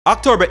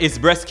October is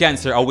Breast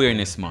Cancer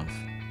Awareness Month.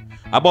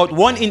 About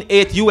 1 in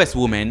 8 US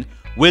women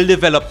will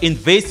develop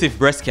invasive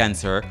breast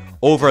cancer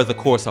over the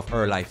course of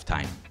her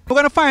lifetime. We're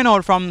going to find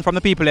out from the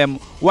people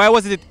why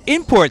was it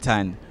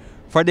important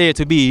for they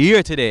to be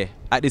here today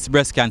at this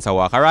breast cancer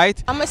walk, all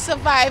right? I'm a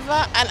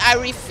survivor and I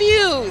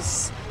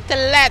refuse to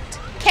let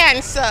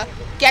cancer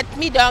get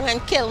me down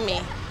and kill me.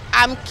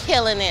 I'm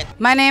killing it.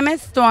 My name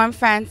is Storm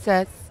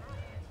Francis.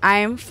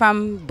 I'm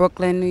from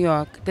Brooklyn, New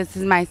York. This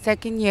is my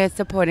second year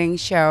supporting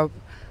Sheriff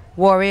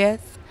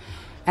Warriors,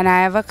 and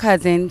I have a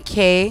cousin,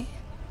 Kay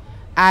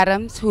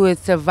Adams, who is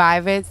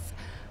survivors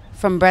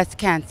from breast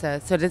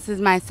cancer. So this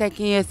is my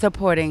second year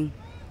supporting,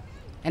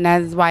 and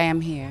that is why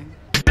I'm here.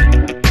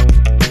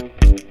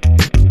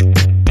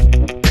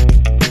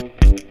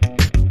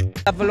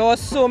 I've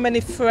lost so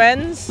many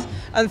friends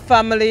and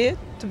family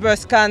to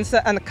breast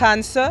cancer and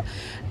cancer,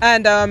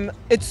 and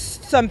it's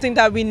something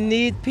that we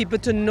need people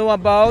to know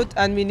about,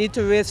 and we need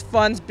to raise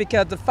funds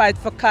because the fight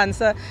for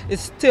cancer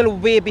is still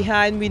way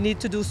behind. We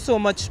need to do so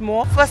much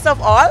more. First of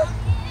all,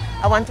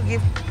 I want to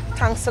give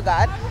thanks to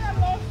God.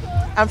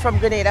 I'm from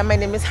Grenada. My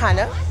name is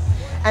Hannah,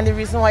 and the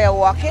reason why I'm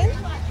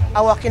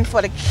walking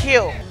for the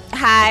cure.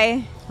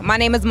 Hi, my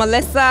name is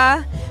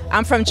Melissa.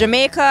 I'm from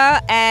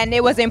Jamaica, and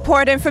it was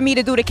important for me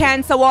to do the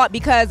cancer walk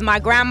because my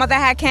grandmother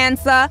had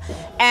cancer,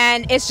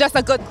 and it's just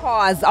a good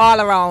cause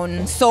all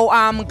around. So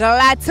I'm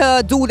glad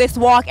to do this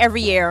walk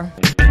every year.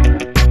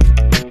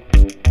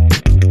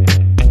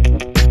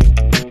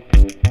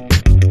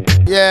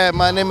 Yeah,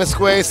 my name is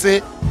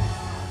Kwesi,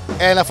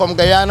 and I'm from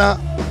Guyana,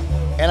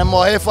 and I'm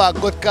here for a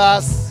good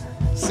cause.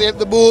 Save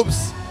the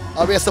boobs.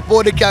 I'll be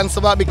supporting cancer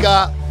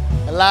because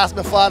I lost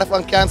my father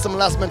from cancer, I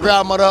lost my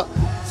grandmother.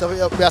 So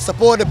we are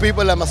supporting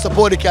people and I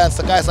support the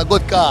cancer, guys. It's a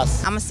good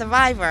cause. I'm a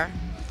survivor.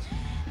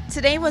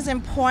 Today was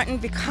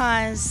important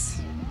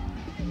because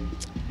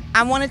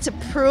I wanted to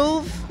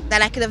prove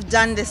that I could have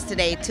done this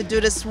today, to do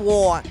this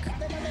walk.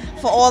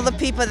 For all the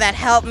people that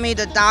helped me,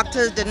 the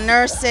doctors, the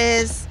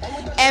nurses,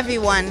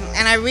 everyone.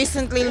 And I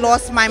recently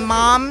lost my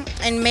mom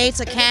in May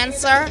to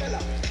cancer.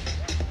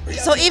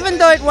 So even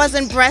though it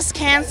wasn't breast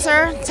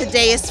cancer,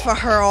 today is for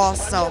her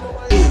also.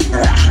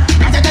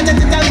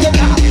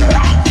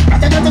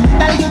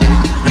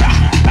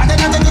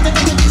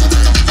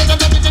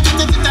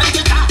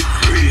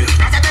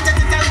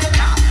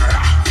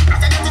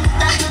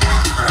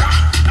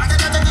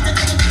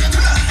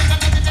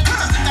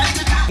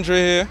 Andre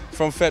here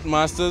from Fet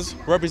Masters,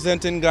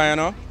 representing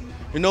Guyana.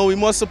 You know, we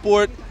must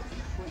support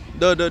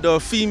the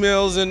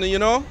females and, you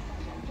know,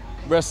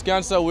 breast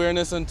cancer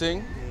awareness and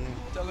thing.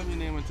 Tell them your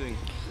name and thing.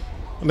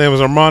 My name is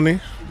Armani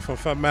from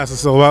Fet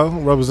Masters so well,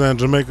 representing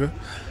Jamaica.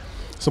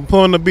 It's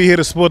important to be here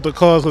to support the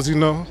cause because, you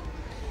know,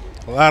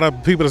 a lot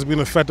of people that's being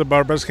affected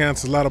by breast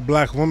cancer, a lot of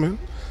black women,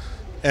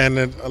 and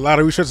a lot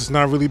of research is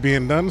not really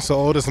being done. So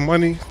all this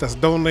money that's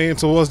donated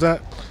towards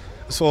that,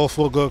 it's all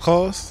for a good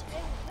cause,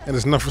 and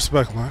it's enough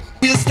respect, man.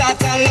 You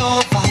start a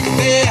love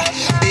affair,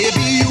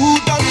 baby, you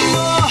don't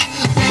know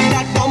when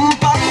that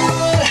bumper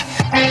roll,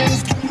 and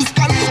lose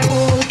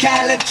control,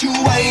 can't let you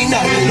whine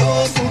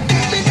alone. So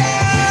give me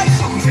that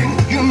something,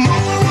 you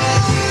know,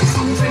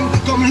 something,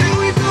 come let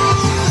me do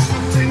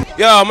something.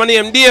 Yo, my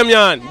name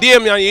Damian,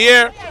 you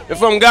here? You're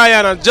from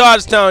Guyana,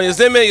 Georgetown, you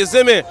see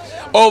me?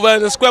 Over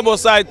in the Squebo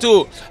side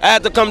too. I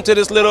had to come to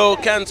this little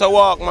cancer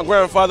walk. My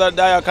grandfather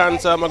died of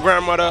cancer, my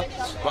grandmother,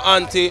 my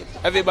auntie,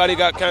 everybody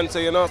got cancer,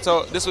 you know.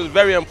 So this was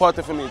very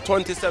important for me.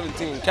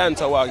 2017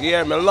 cancer walk, yeah,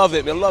 I love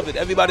it.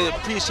 Everybody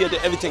appreciated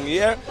everything,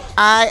 yeah.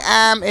 I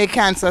am a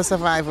cancer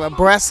survivor,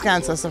 breast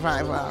cancer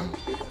survivor.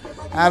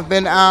 I've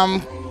been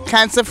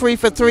cancer-free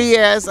for 3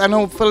 years, and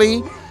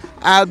hopefully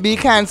I'll be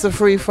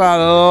cancer-free for a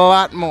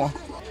lot more.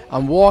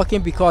 I'm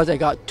walking because I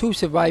got 2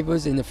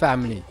 survivors in the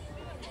family,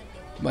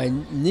 my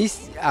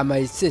niece and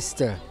my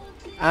sister,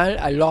 and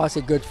I lost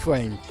a good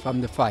friend from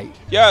the fight.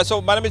 Yeah,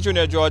 so my name is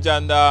Junior George,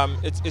 and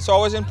it's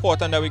always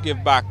important that we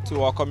give back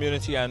to our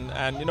community,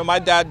 and you know, my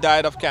dad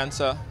died of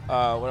cancer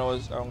when I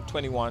was around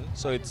 21,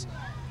 so it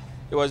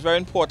was very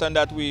important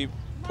that we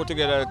put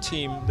together a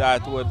team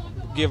that would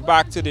give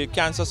back to the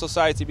Cancer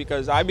Society,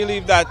 because I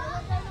believe that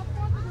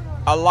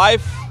a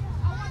life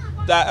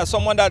that as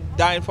someone that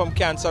dying from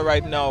cancer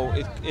right now,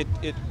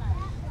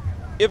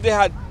 if they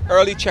had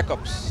early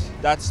checkups,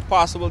 that's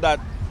possible that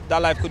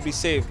that life could be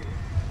saved.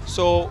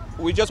 So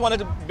we just wanted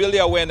to build the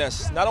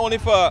awareness, not only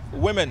for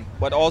women,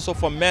 but also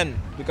for men,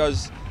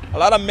 because a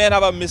lot of men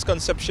have a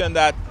misconception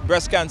that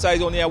breast cancer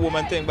is only a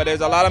woman thing, but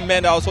there's a lot of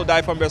men that also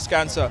die from breast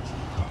cancer.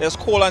 There's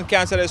colon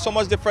cancer, there's so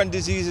much different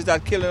diseases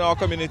that kill in our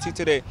community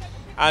today,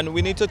 and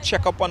we need to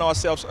check up on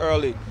ourselves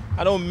early.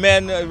 I know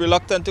men are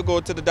reluctant to go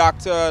to the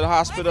doctor, the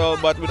hospital,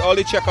 but with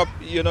early checkup,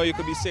 you know, you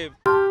could be saved.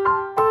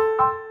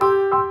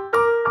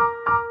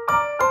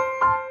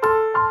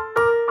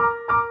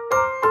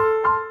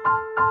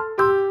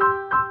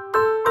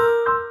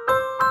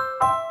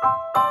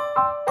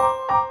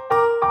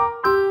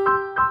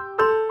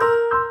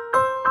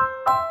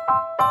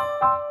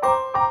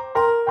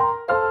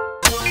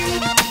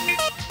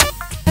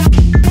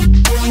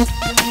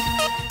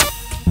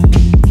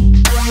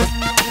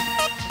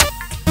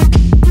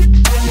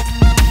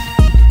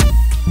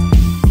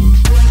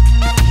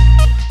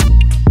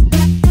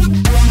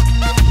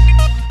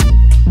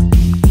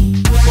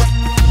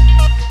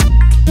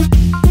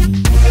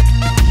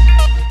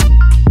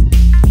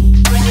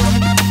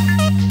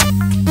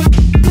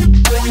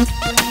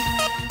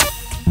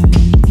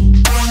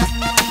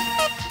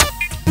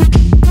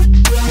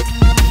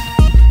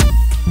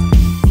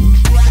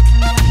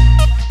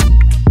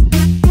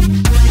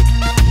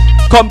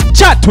 Come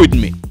chat with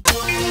me.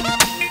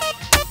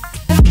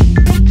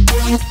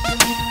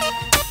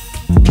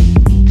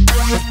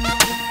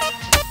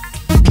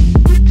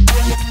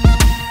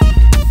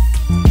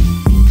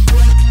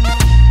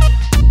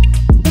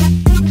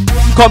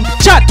 Come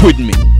chat with me.